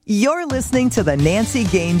You're listening to The Nancy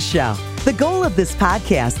Gaines Show. The goal of this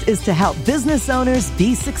podcast is to help business owners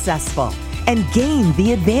be successful and gain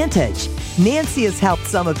the advantage. Nancy has helped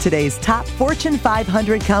some of today's top Fortune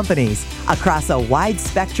 500 companies across a wide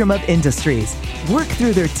spectrum of industries work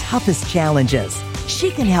through their toughest challenges.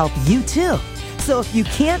 She can help you too. So if you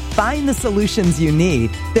can't find the solutions you need,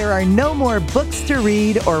 there are no more books to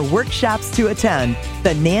read or workshops to attend.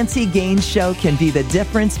 The Nancy Gaines Show can be the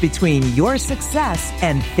difference between your success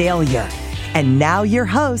and failure. And now your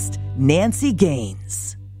host, Nancy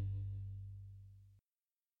Gaines.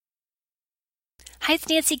 Hi, it's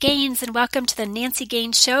Nancy Gaines, and welcome to the Nancy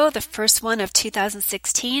Gaines Show, the first one of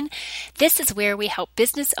 2016. This is where we help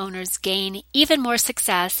business owners gain even more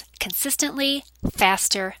success consistently,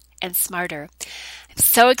 faster, and smarter. I'm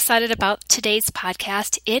so excited about today's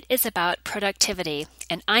podcast. It is about productivity,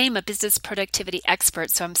 and I am a business productivity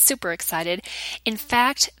expert, so I'm super excited. In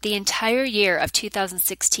fact, the entire year of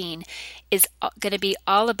 2016 is going to be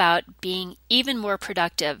all about being even more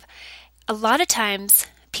productive. A lot of times,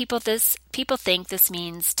 people think this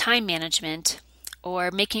means time management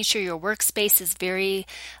or making sure your workspace is very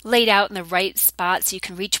laid out in the right spot so you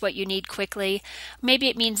can reach what you need quickly. Maybe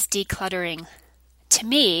it means decluttering. To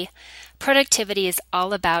me, productivity is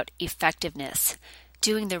all about effectiveness,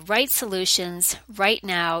 doing the right solutions right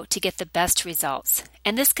now to get the best results.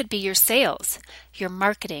 And this could be your sales, your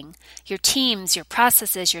marketing, your teams, your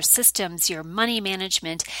processes, your systems, your money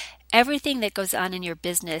management. Everything that goes on in your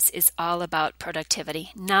business is all about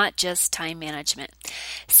productivity, not just time management.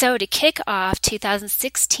 So to kick off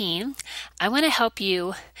 2016, I want to help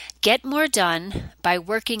you get more done by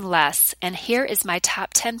working less. And here is my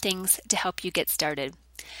top 10 things to help you get started.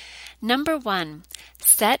 Number 1,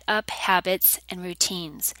 set up habits and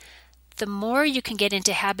routines. The more you can get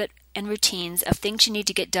into habit and routines of things you need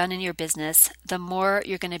to get done in your business, the more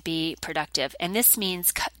you're going to be productive. And this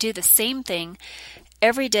means do the same thing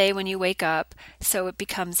every day when you wake up so it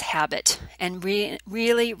becomes habit and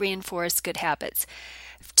really reinforce good habits.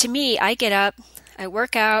 To me, I get up, I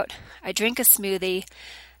work out, I drink a smoothie,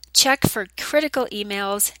 check for critical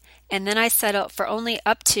emails, and then I settle for only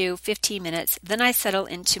up to 15 minutes. Then I settle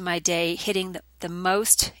into my day hitting the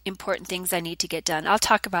most important things I need to get done. I'll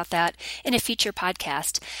talk about that in a future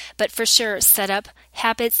podcast. But for sure, set up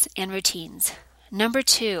habits and routines. Number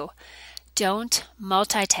 2, don't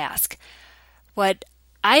multitask. What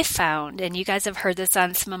I found, and you guys have heard this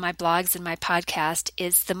on some of my blogs and my podcast,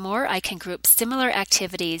 is the more I can group similar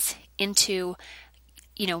activities into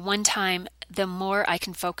one time, the more I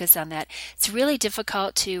can focus on that. It's really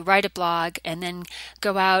difficult to write a blog and then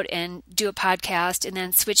go out and do a podcast and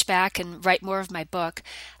then switch back and write more of my book.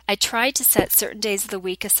 I try to set certain days of the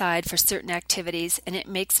week aside for certain activities, and it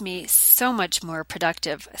makes me so much more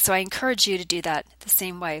productive. So I encourage you to do that the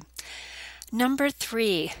same way. Number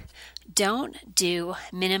 3, don't do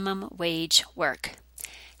minimum wage work.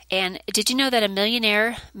 And did you know that a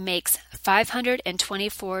millionaire makes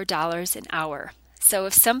 $524 an hour? So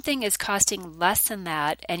if something is costing less than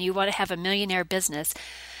that and you want to have a millionaire business,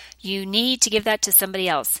 you need to give that to somebody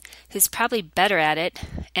else who's probably better at it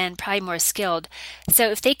and probably more skilled.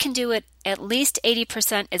 So if they can do it at least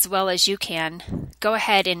 80% as well as you can, go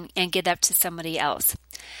ahead and give that to somebody else.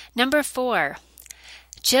 Number 4,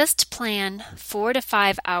 just plan 4 to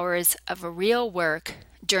 5 hours of real work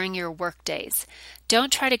during your work days.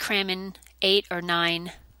 Don't try to cram in 8 or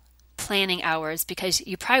 9 planning hours because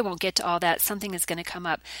you probably won't get to all that. Something is going to come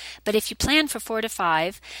up. But if you plan for 4 to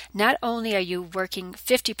 5, not only are you working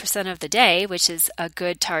 50% of the day, which is a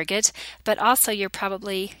good target, but also you're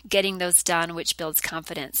probably getting those done, which builds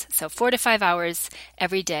confidence. So 4 to 5 hours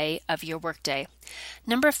every day of your workday.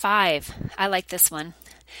 Number 5, I like this one.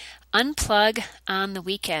 Unplug on the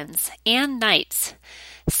weekends and nights.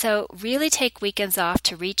 So really take weekends off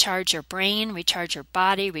to recharge your brain, recharge your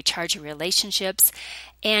body, recharge your relationships.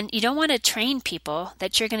 And you don't want to train people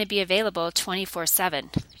that you're going to be available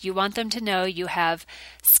 24/7. You want them to know you have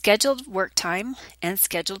scheduled work time and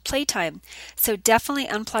scheduled playtime. So definitely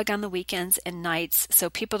unplug on the weekends and nights so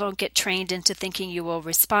people don't get trained into thinking you will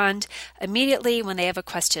respond immediately when they have a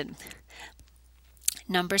question.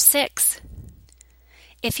 Number 6.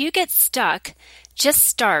 If you get stuck, just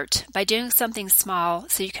start by doing something small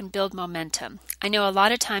so you can build momentum. I know a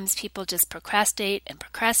lot of times people just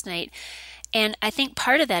procrastinate, and I think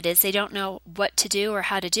part of that is they don't know what to do or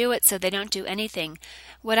how to do it, so they don't do anything.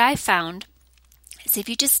 What I found is if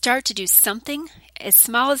you just start to do something as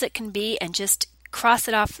small as it can be and just cross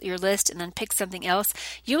it off your list and then pick something else,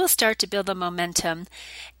 you will start to build the momentum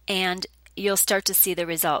and you'll start to see the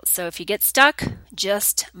results. So if you get stuck,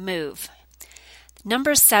 just move.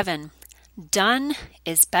 Number 7, done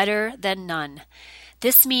is better than none.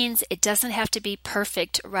 This means it doesn't have to be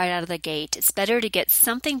perfect right out of the gate. It's better to get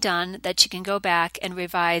something done that you can go back and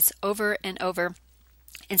revise over and over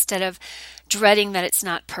instead of dreading that it's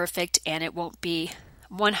not perfect and it won't be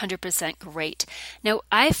 100% great. Now,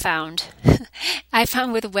 I found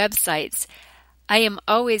with websites, I am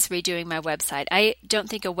always redoing my website. I don't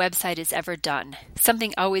think a website is ever done.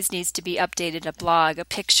 Something always needs to be updated, a blog, a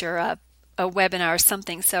picture, a webinar,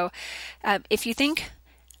 something. So if you think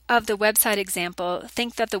of the website example,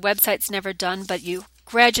 think that the website's never done, but you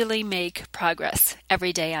gradually make progress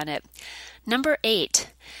every day on it. Number 8,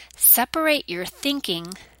 separate your thinking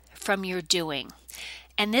from your doing.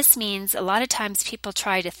 And this means a lot of times people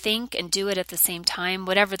try to think and do it at the same time,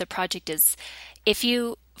 whatever the project is. If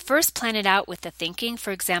you first plan it out with the thinking,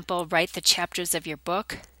 for example, write the chapters of your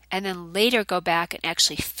book, and then later go back and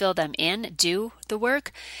actually fill them in, do the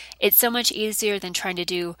work, it's so much easier than trying to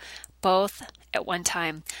do both at one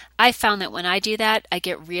time. I found that when I do that, I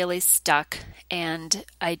get really stuck and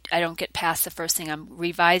I don't get past the first thing. I'm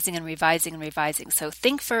revising and revising and revising. So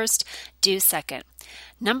think first, do second.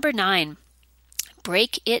 Number 9,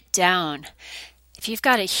 break it down. If you've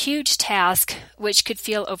got a huge task, which could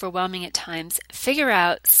feel overwhelming at times, figure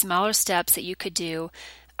out smaller steps that you could do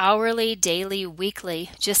hourly, daily, weekly,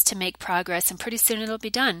 just to make progress, and pretty soon it'll be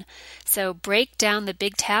done. So break down the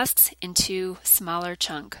big tasks into smaller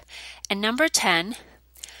chunks. And number 10,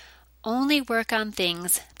 only work on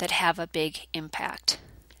things that have a big impact.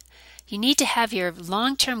 You need to have your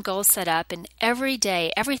long-term goals set up, and every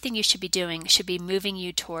day, everything you should be doing should be moving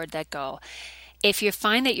you toward that goal. If you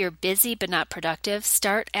find that you're busy but not productive,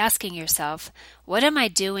 start asking yourself, what am I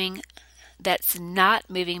doing that's not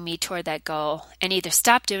moving me toward that goal? And either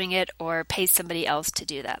stop doing it or pay somebody else to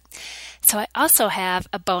do that. So I also have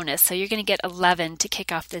a bonus. So you're going to get 11 to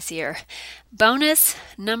kick off this year. Bonus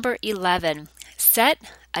number 11, set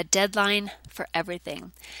a deadline for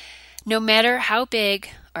everything. No matter how big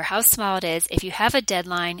or how small it is, if you have a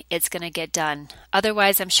deadline, it's going to get done.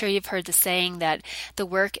 Otherwise, I'm sure you've heard the saying that the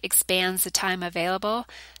work expands the time available.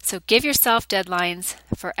 So give yourself deadlines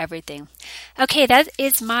for everything. Okay, that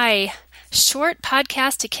is my short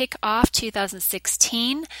podcast to kick off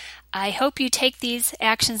 2016. I hope you take these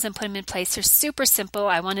actions and put them in place. They're super simple.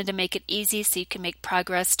 I wanted to make it easy so you can make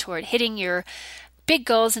progress toward hitting your big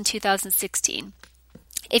goals in 2016.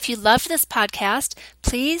 If you love this podcast,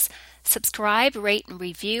 please subscribe, rate, and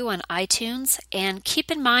review on iTunes. And keep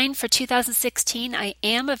in mind, for 2016, I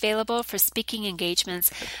am available for speaking engagements.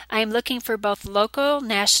 I am looking for both local,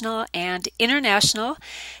 national, and international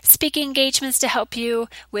speaking engagements to help you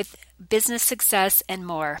with business success and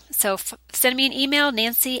more. So send me an email,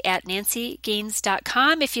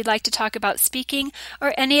 nancy@nancygaines.com, if you'd like to talk about speaking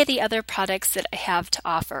or any of the other products that I have to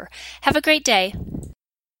offer. Have a great day.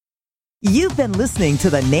 You've been listening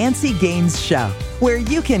to The Nancy Gaines Show, where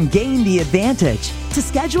you can gain the advantage. To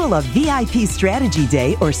schedule a VIP strategy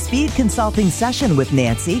day or speed consulting session with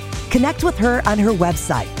Nancy, connect with her on her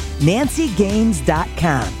website,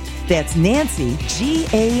 nancygaines.com. That's Nancy,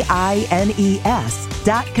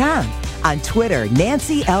 Gaines.com. On Twitter,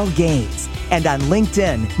 Nancy L. Gaines. And on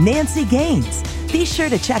LinkedIn, Nancy Gaines. Be sure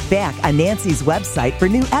to check back on Nancy's website for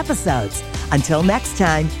new episodes. Until next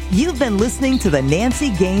time, you've been listening to The Nancy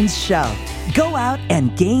Gaines Show. Go out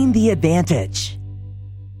and gain the advantage.